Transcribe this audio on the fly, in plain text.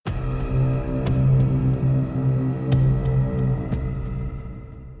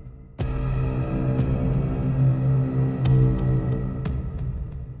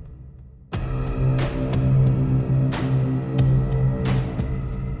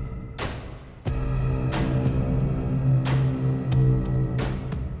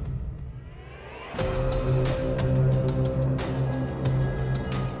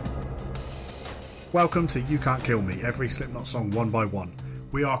Welcome to You Can't Kill Me, every Slipknot song one by one.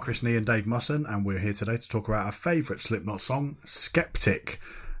 We are Chris Nee and Dave Musson, and we're here today to talk about our favourite Slipknot song, Skeptic.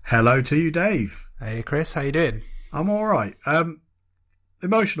 Hello to you, Dave. Hey Chris, how you doing? I'm alright.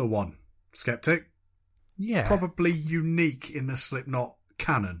 Emotional one, Skeptic. Yeah. Probably unique in the Slipknot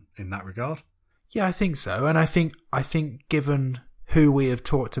canon in that regard. Yeah, I think so. And I think given who we have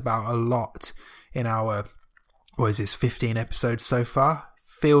talked about a lot in our, 15 episodes so far,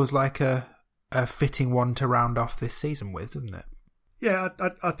 feels like a fitting one to round off this season with, doesn't it? Yeah,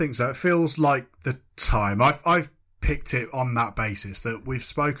 I think so. It feels like the time. I've picked it on that basis that we've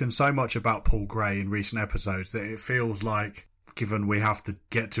spoken so much about Paul Gray in recent episodes that it feels like, given we have to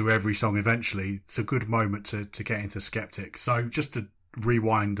get to every song eventually, it's a good moment to get into Skeptic. So just to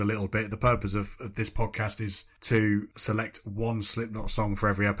rewind a little bit, the purpose of this podcast is to select one Slipknot song for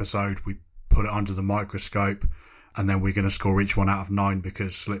every episode. We put it under the microscope, and then we're going to score each one out of 9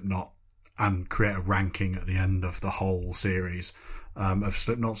 because Slipknot, and create a ranking at the end of the whole series of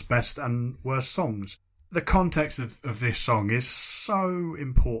Slipknot's best and worst songs. The context of this song is so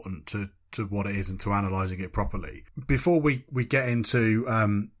important to what it is and to analysing it properly. Before we get into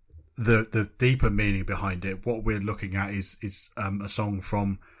the deeper meaning behind it, what we're looking at is a song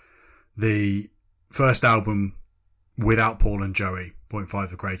from the first album without Paul and Joey, Point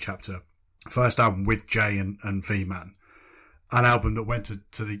 5, The Grey Chapter. First album with Jay and V-Man. An album that went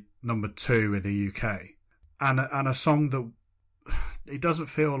to the number 2 in the UK, and a song that it doesn't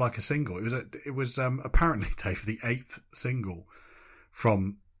feel like a single. It was apparently, Dave, the 8th single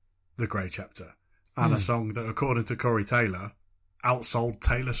from The Grey Chapter, and a song that, according to Corey Taylor, outsold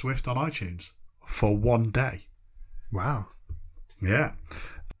Taylor Swift on iTunes for one day. Wow. Yeah.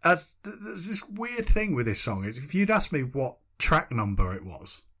 There's this weird thing with this song. If you'd asked me what track number it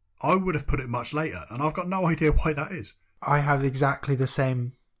was, I would have put it much later, and I've got no idea why that is. I have exactly the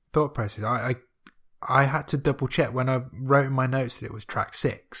same thought process. I had to double check when I wrote in my notes that it was track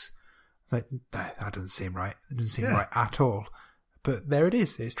 6. I was like, no, that doesn't seem right. It doesn't seem right at all. But there it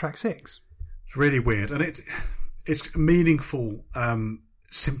is. It's track 6. It's really weird, and it's meaningful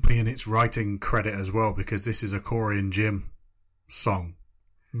simply in its writing credit as well, because this is a Corey and Jim song,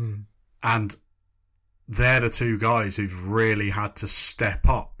 and they're the two guys who've really had to step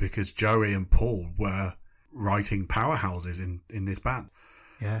up because Joey and Paul were writing powerhouses in this band.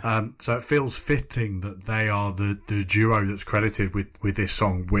 Yeah. So it feels fitting that they are the duo that's credited with this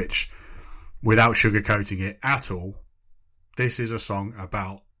song, which, without sugarcoating it at all, this is a song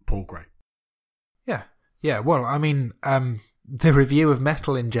about Paul Gray. Yeah. Yeah. Well, I mean, the review of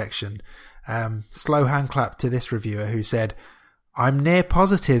Metal Injection, slow hand clap to this reviewer who said, "I'm near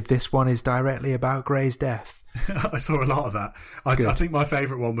positive this one is directly about Gray's death." I saw a lot of that. I think my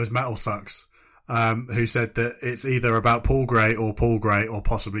favourite one was Metal Sucks, who said that it's either about Paul Gray or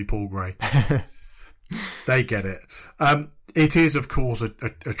possibly Paul Gray. They get it. It is, of course,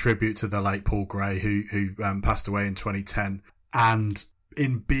 a tribute to the late Paul Gray, who passed away in 2010. And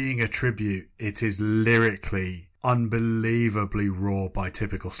in being a tribute, it is lyrically unbelievably raw by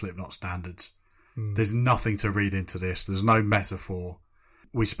typical Slipknot standards. There's nothing to read into this. There's no metaphor.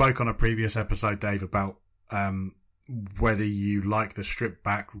 We spoke on a previous episode, Dave, about whether you like the stripped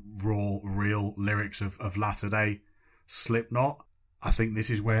back, raw, real lyrics of latter day Slipknot. I think this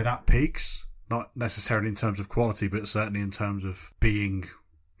is where that peaks. Not necessarily in terms of quality, but certainly in terms of being,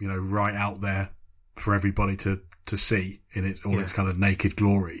 right out there for everybody to see in its kind of naked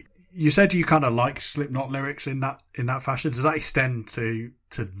glory. You said you kind of like Slipknot lyrics in that fashion. Does that extend to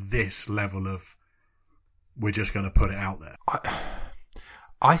this level of we're just going to put it out there?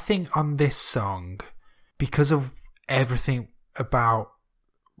 I think on this song, because of everything about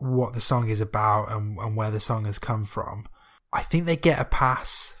what the song is about and where the song has come from, I think they get a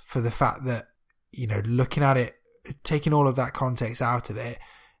pass for the fact that, looking at it, taking all of that context out of it,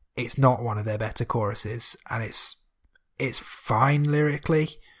 it's not one of their better choruses, and it's fine lyrically,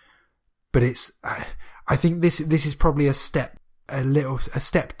 but I think this is probably a step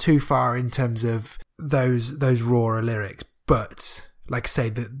too far in terms of those raw lyrics. But like I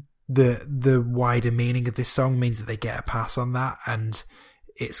say, the wider meaning of this song means that they get a pass on that, and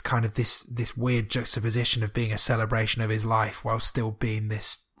it's kind of this weird juxtaposition of being a celebration of his life while still being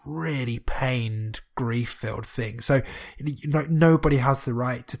this really pained, grief-filled thing. So nobody has the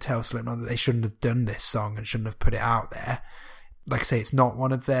right to tell Slipknot that they shouldn't have done this song and shouldn't have put it out there. Like I say, it's not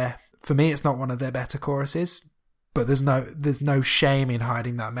one of their better choruses, but there's no shame in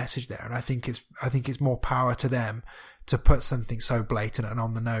hiding that message there. And I think it's more power to them to put something so blatant and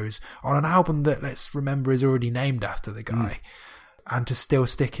on the nose on an album that, let's remember, is already named after the guy, and to still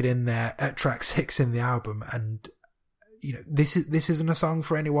stick it in there at track 6 in the album. And this isn't a song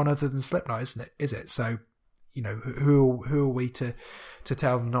for anyone other than Slipknot, isn't it? Is it? So, who are we to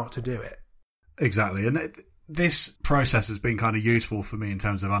tell them not to do it? Exactly. And this process has been kind of useful for me in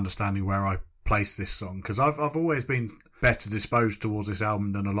terms of understanding where I place this song, because I've always been better disposed towards this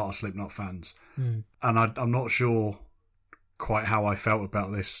album than a lot of Slipknot fans. And I'm not sure quite how I felt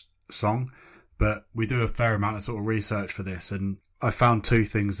about this song, but we do a fair amount of sort of research for this, and I found two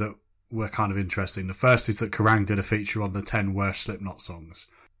things that were kind of interesting. The first is that Kerrang did a feature on the 10 worst Slipknot songs,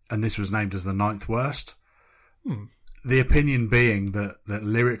 and this was named as the 9th worst. The opinion being that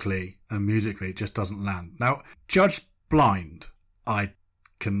lyrically and musically it just doesn't land. Now, judged blind, I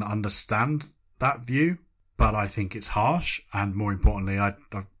can understand that view, but I think it's harsh, and more importantly, I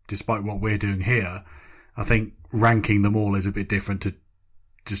despite what we're doing here, I think ranking them all is a bit different to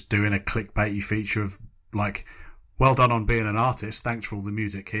just doing a clickbaity feature of like, well done on being an artist, thanks for all the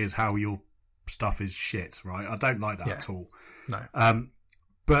music, here's how your stuff is shit, right? I don't like that at all. No.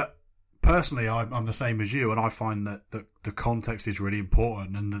 But personally, I'm the same as you, and I find that the context is really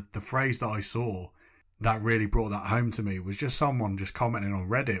important, and the phrase that I saw that really brought that home to me was just someone just commenting on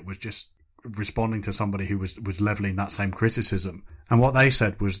Reddit, was just responding to somebody who was levelling that same criticism. And what they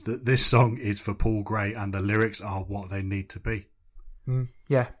said was that this song is for Paul Gray and the lyrics are what they need to be.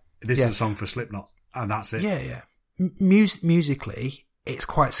 This is a song for Slipknot, and that's it. Yeah. Musically, it's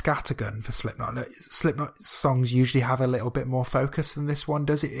quite scattergun for Slipknot. Slipknot songs usually have a little bit more focus than this one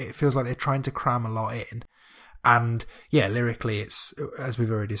does. It feels like they're trying to cram a lot in. And yeah, lyrically, it's, as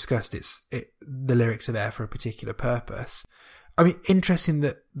we've already discussed, the lyrics are there for a particular purpose. I mean, interesting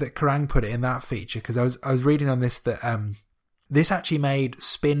that Kerrang put it in that feature, because I was reading on this that this actually made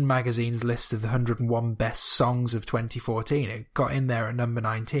Spin magazine's list of the 101 best songs of 2014. It got in there at number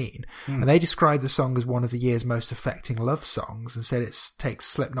 19, and they described the song as one of the year's most affecting love songs, and said it takes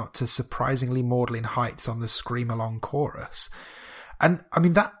Slipknot to surprisingly maudlin heights on the scream along chorus. And I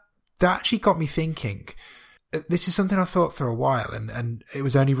mean, that actually got me thinking. This is something I thought for a while, and it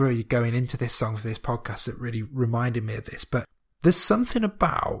was only really going into this song for this podcast that really reminded me of this. But there's something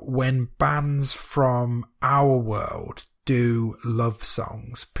about when bands from our world do love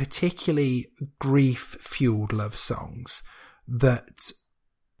songs, particularly grief-fueled love songs, that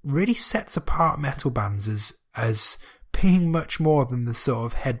really sets apart metal bands as being much more than the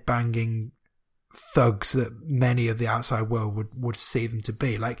sort of headbanging thugs that many of the outside world would see them to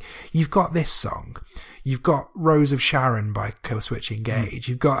be. Like, you've got this song, you've got Rose of Sharon by Killswitch Engage,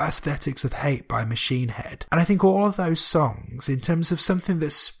 you've got Aesthetics of Hate by Machine Head, and I think all of those songs, in terms of something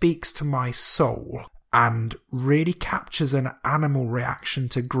that speaks to my soul and really captures an animal reaction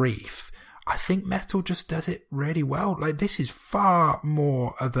to grief, I think metal just does it really well. Like, this is far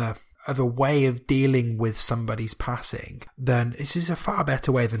more of a way of dealing with somebody's passing than, this is a far better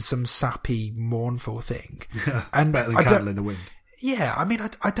way than some sappy, mournful thing. Yeah, and better than Candle in the Wind. Yeah, I mean,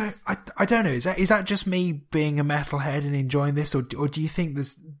 I don't know. Is that just me being a metalhead and enjoying this, or do you think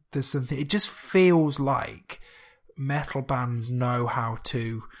there's something? It just feels like metal bands know how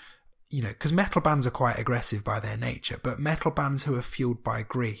to, because metal bands are quite aggressive by their nature, but metal bands who are fueled by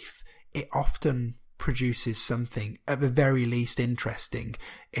grief, it often produces something at the very least interesting,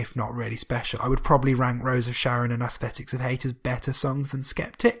 if not really special. I would probably rank Rose of Sharon and Aesthetics of Hate as better songs than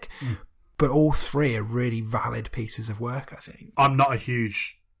Skeptic, but all three are really valid pieces of work, I think. I'm not a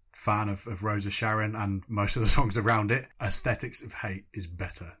huge fan of Rose of Sharon and most of the songs around it. Aesthetics of Hate is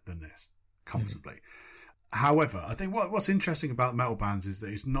better than this, comfortably. However, I think what's interesting about metal bands is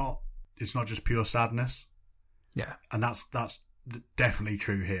that it's not just pure sadness. Yeah. And that's definitely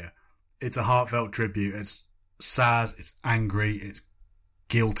true here. It's a heartfelt tribute. It's sad, it's angry, it's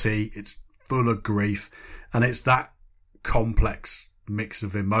guilty, it's full of grief, and it's that complex mix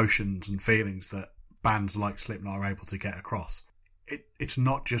of emotions and feelings that bands like Slipknot are able to get across. It's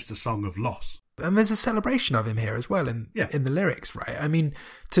not just a song of loss. And there's a celebration of him here as well in the lyrics, right? I mean,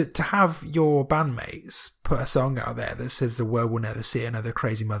 to have your bandmates put a song out there that says the world will never see another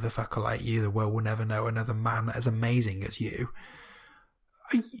crazy motherfucker like you, the world will never know another man as amazing as you,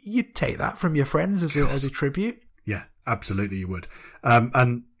 you'd take that from your friends as a tribute. Yeah, absolutely you would.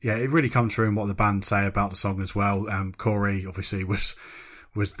 And yeah, it really comes through in what the band say about the song as well. Corey obviously was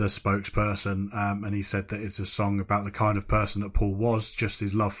the spokesperson, and he said that it's a song about the kind of person that Paul was, just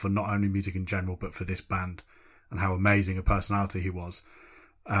his love for not only music in general but for this band, and how amazing a personality he was.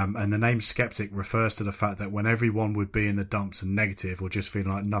 And the name Skeptic refers to the fact that when everyone would be in the dumps and negative or just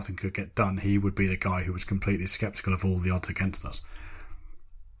feeling like nothing could get done, he would be the guy who was completely skeptical of all the odds against us.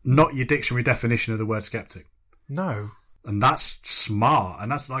 Not your dictionary definition of the word skeptic. No. And that's smart,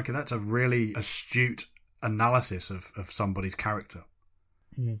 and that's a really astute analysis of somebody's character.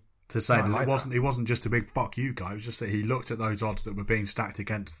 to say I that like it wasn't just a big fuck you guy. It was just that he looked at those odds that were being stacked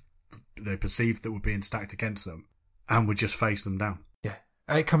against, they perceived that were being stacked against them, and would just face them down. Yeah.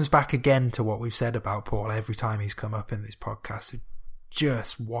 It comes back again to what we've said about Paul every time he's come up in this podcast.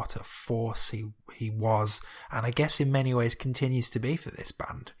 Just what a force he was, and I guess in many ways continues to be for this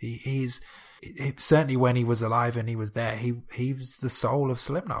band. He's certainly, when he was alive and he was there, he was the soul of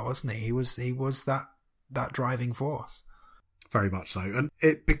Slipknot, wasn't he? He was that driving force. Very much so. And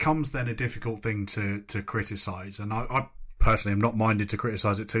it becomes then a difficult thing to criticise. And I personally am not minded to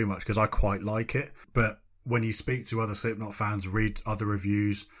criticise it too much because I quite like it. But when you speak to other Slipknot fans, read other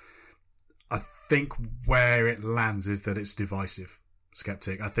reviews, I think where it lands is that it's divisive.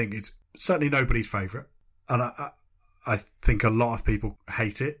 Skeptic. I think it's certainly nobody's favourite. And I think a lot of people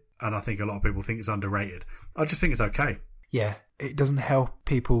hate it. And I think a lot of people think it's underrated. I just think it's okay. Yeah, it doesn't help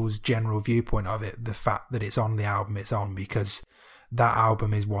people's general viewpoint of it, the fact that it's on the album it's on, because that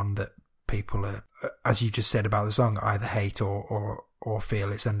album is one that people are, as you just said about the song, either hate or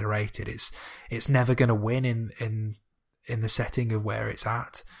feel it's underrated. It's never going to win in the setting of where it's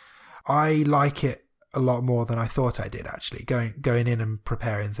at. I like it a lot more than I thought I did, actually. Going in and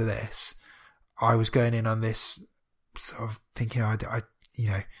preparing for this, I was going in on this sort of thinking, I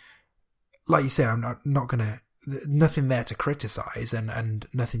like you say, I'm not going to, nothing there to criticise and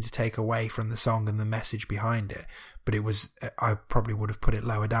nothing to take away from the song and the message behind it. But I probably would have put it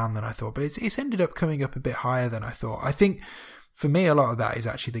lower down than I thought. But it's ended up coming up a bit higher than I thought. I think for me, a lot of that is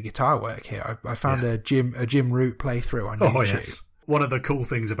actually the guitar work here. I found a Jim Root playthrough on YouTube. Yes. One of the cool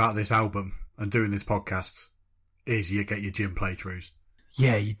things about this album and doing this podcast is you get your Jim playthroughs.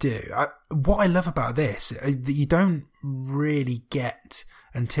 Yeah, you do. What I love about this, that you don't really get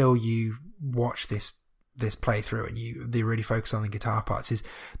until you watch this playthrough and they really focus on the guitar parts, is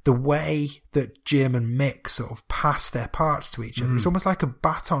the way that Jim and Mick sort of pass their parts to each other. It's almost like a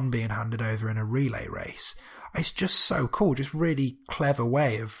baton being handed over in a relay race. It's just so cool, just really clever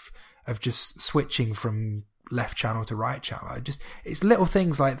way of just switching from left channel to right channel. It's little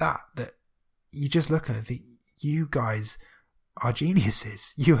things like that you just look at and think, you guys are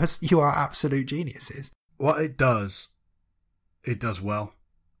geniuses. You are absolute geniuses. What it does well.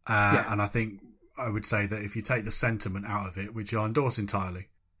 And I think I would say that if you take the sentiment out of it, which I endorse entirely,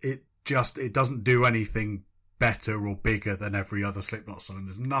 it doesn't do anything better or bigger than every other Slipknot song.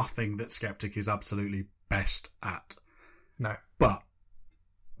 There's nothing that Skeptic is absolutely best at. No. But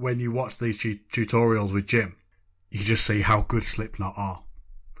when you watch these tutorials with Jim, you just see how good Slipknot are.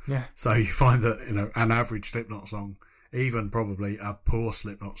 Yeah. So you find that, an average Slipknot song, even probably a poor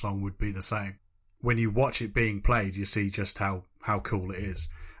Slipknot song, would be the same. When you watch it being played, you see just how cool it is.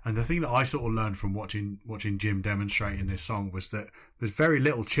 And the thing that I sort of learned from watching Jim demonstrate in this song was that there's very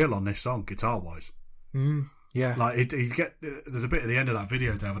little chill on this song, guitar-wise. Yeah. Like, there's a bit at the end of that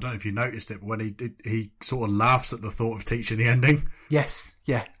video, Dave, I don't know if you noticed it, but when he sort of laughs at the thought of teaching the ending. Yes,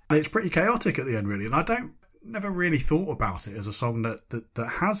 yeah. And it's pretty chaotic at the end, really. And I never really thought about it as a song that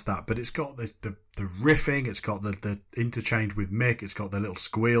has that, but it's got the riffing, it's got the interchange with Mick, it's got the little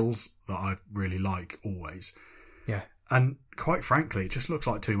squeals that I really like always. Yeah. And quite frankly, it just looks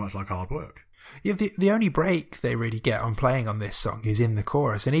like too much like hard work. Yeah, the only break they really get on playing on this song is in the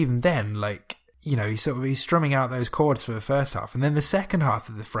chorus, and even then, like, he's strumming out those chords for the first half, and then the second half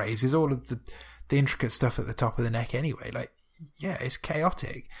of the phrase is all of the intricate stuff at the top of the neck anyway. Like, yeah, it's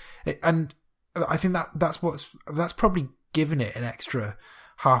chaotic, and I think that's probably given it an extra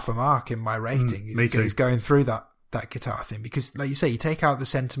half a mark in my rating. Me too. Is going through that guitar thing, because, like you say, you take out the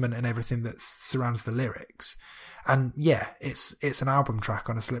sentiment and everything that surrounds the lyrics, and yeah, it's an album track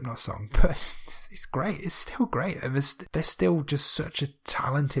on a Slipknot song, but it's great. It's still great, and they're still just such a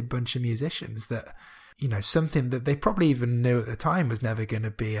talented bunch of musicians that, something that they probably even knew at the time was never going to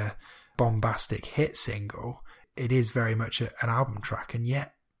be a bombastic hit single. It is very much an album track, and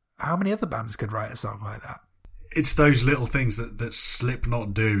yet, how many other bands could write a song like that? It's those little things that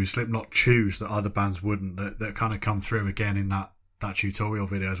Slipknot choose that other bands wouldn't, that kind of come through again in that tutorial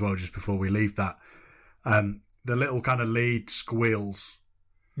video as well, just before we leave that. The little kind of lead squeals,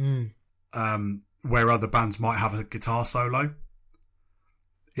 where other bands might have a guitar solo.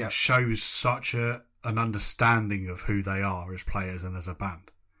 Yeah. It shows such an understanding of who they are as players and as a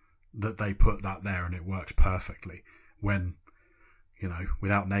band, that they put that there and it works perfectly. When,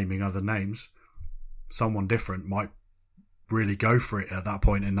 without naming other names, someone different might really go for it at that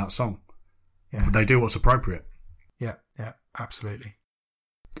point in that song. Yeah. They do what's appropriate. Yeah, absolutely.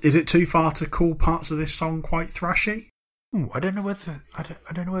 Is it too far to call parts of this song quite thrashy? I don't know whether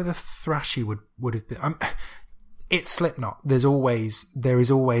thrashy would have been. It's Slipknot. There is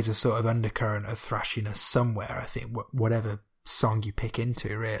always a sort of undercurrent of thrashiness somewhere. I think whatever song you pick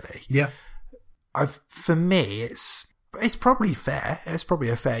into, really. Yeah. For me, it's probably fair. It's probably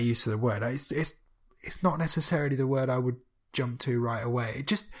a fair use of the word. It's not necessarily the word I would jump to right away. It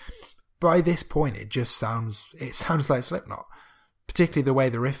just, by this point, it sounds like Slipknot. Particularly the way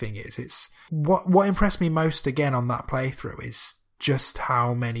the riffing is. It's what impressed me most again on that playthrough is just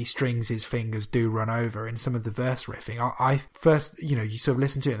how many strings his fingers do run over in some of the verse riffing. I first, you sort of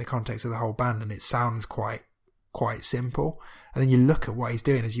listen to it in the context of the whole band and it sounds quite simple. And then you look at what he's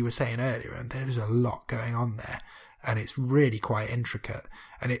doing, as you were saying earlier, and there's a lot going on there. And it's really quite intricate.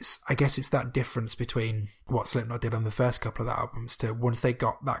 And I guess it's that difference between what Slipknot did on the first couple of albums to once they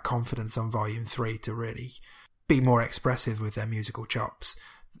got that confidence on Volume 3 to really be more expressive with their musical chops,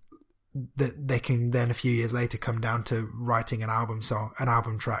 that they can then a few years later come down to writing an album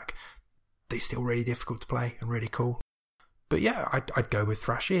track that's still really difficult to play and really cool. But yeah, I'd go with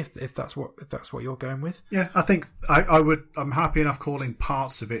thrashy if that's what you're going with. Yeah, I think I'm happy enough calling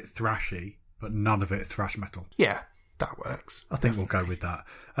parts of it thrashy, but none of it thrash metal. Yeah, that works. I think we'll go with that.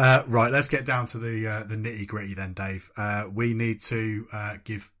 Right, let's get down to the nitty gritty then, Dave. We need to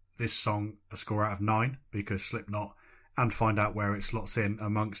give this song a score out of 9 because Slipknot, and find out where it slots in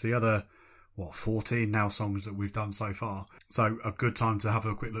amongst the other 14 now songs that we've done so far. So a good time to have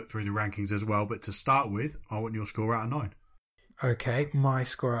a quick look through the rankings as well. But to start with, I want your score out of 9. Okay, my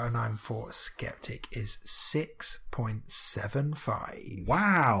score out of 9 for Skeptic is 6.75.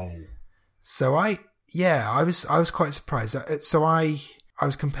 Wow. So I was quite surprised. So I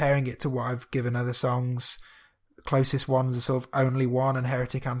was comparing it to what I've given other songs. Closest ones are sort of Only One and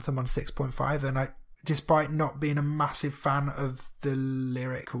Heretic Anthem on 6.5, and despite not being a massive fan of the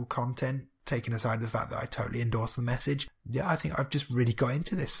lyrical content, taking aside the fact that I totally endorse the message, I think I've just really got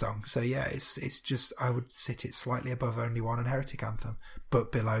into this song. So yeah, it's just, I would sit it slightly above Only One and Heretic Anthem,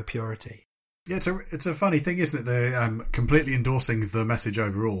 but below Purity. Yeah, it's a funny thing, isn't it? They're completely endorsing the message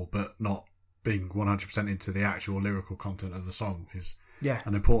overall, but not being 100% into the actual lyrical content of the song is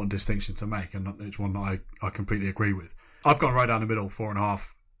an important distinction to make, and it's one that I completely agree with. I've gone right down the middle,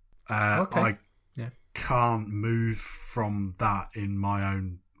 4.5. Okay. I can't move from that in my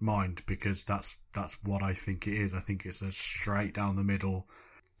own mind because that's what I think it is. I think it's a straight down the middle,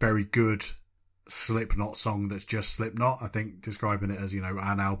 very good Slipknot song that's just Slipknot. I think describing it as,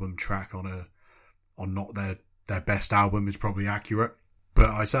 an album track on not their best album is probably accurate, but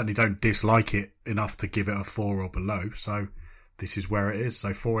I certainly don't dislike it enough to give it a 4 or below. So this is where it is.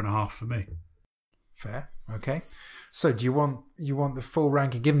 So 4.5 for me. Fair. Okay. So do you want the full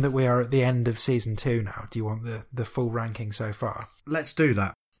ranking, given that we are at the end of season 2 now, do you want the full ranking so far? Let's do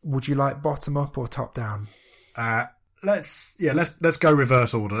that. Would you like bottom up or top down? Let's go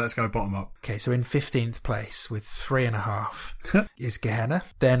reverse order. Let's go bottom up. Okay, so in 15th place with 3.5 is Gehenna.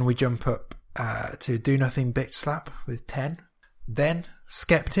 Then we jump up to Do Nothing Bitch Slap with 10. Then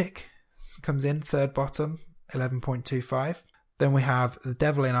Skeptic comes in third bottom, 11.25. Then we have The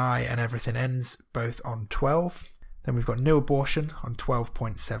Devil in I and Everything Ends, both on 12. Then we've got New Abortion on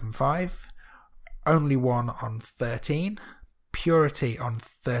 12.75. Only One on 13. Purity on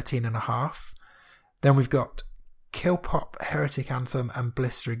 13.5. Then we've got Kill Pop, Heretic Anthem and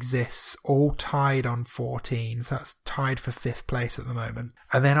Blister Exists all tied on 14. So that's tied for 5th place at the moment.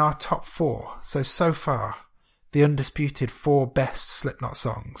 And then our top 4. So far, the undisputed 4 best Slipknot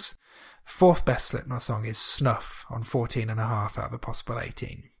songs. 4th best Slipknot song is Snuff on 14.5 out of a possible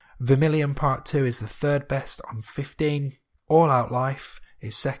 18. Vermilion Part 2 is the 3rd best on 15. All Out Life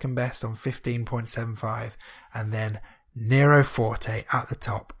is 2nd best on 15.75. And then Nero Forte at the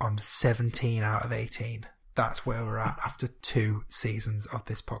top on 17 out of 18. That's where we're at after 2 seasons of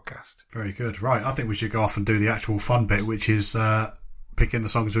this podcast. Very good. Right, I think we should go off and do the actual fun bit, which is picking the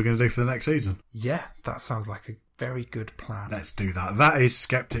songs we're going to do for the next season. Yeah, that sounds like a very good plan. Let's do that. That is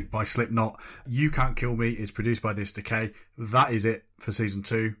Skeptic by Slipknot. You Can't Kill Me is produced by This Decay. That is it for season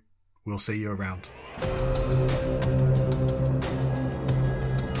 2. We'll see you around.